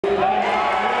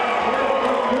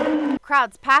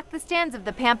Crowds packed the stands of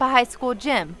the Pampa High School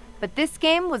gym, but this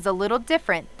game was a little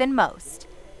different than most.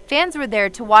 Fans were there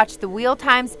to watch the Wheel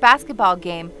Times basketball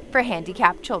game for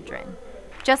handicapped children.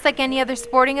 Just like any other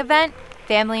sporting event,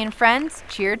 family and friends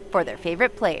cheered for their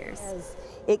favorite players.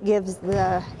 It gives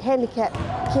the handicapped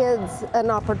kids an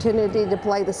opportunity to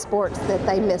play the sports that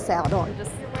they miss out on. It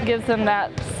just gives them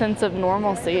that sense of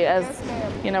normalcy, as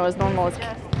normal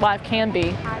as life can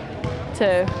be,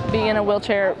 to be in a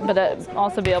wheelchair but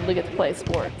also be able to get to play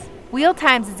sports. Wheel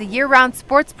Times is a year-round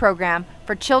sports program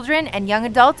for children and young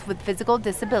adults with physical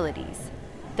disabilities.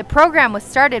 The program was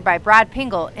started by Brad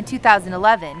Pingle in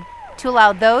 2011 to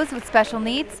allow those with special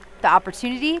needs the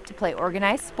opportunity to play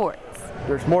organized sports.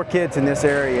 There's more kids in this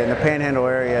area, in the Panhandle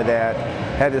area, that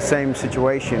had the same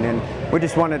situation, and we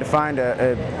just wanted to find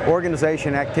an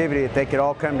organization activity that they could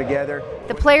all come together.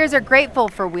 The players are grateful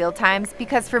for Wheel Times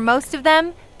because for most of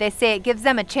them, they say it gives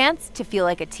them a chance to feel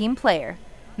like a team player.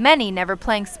 Many never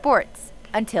playing sports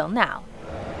until now.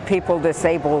 People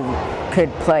disabled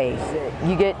could play.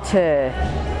 You get to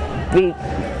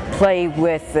play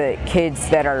with the kids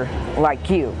that are like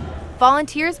you.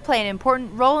 Volunteers play an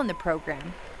important role in the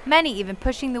program, many even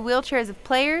pushing the wheelchairs of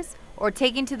players or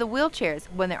taking to the wheelchairs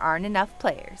when there aren't enough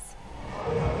players.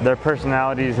 Their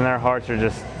personalities and their hearts are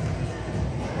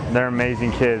they're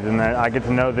amazing kids, and I get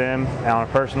to know them on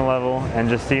a personal level, and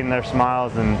just seeing their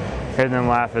smiles and hearing them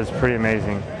laugh is pretty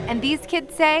amazing. And these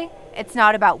kids say it's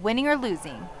not about winning or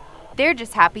losing. They're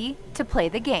just happy to play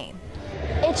the game.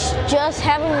 It's just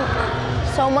having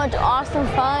so much awesome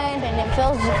fun, and it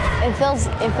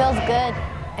feels good.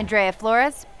 Andrea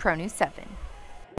Flores, Pro News 7.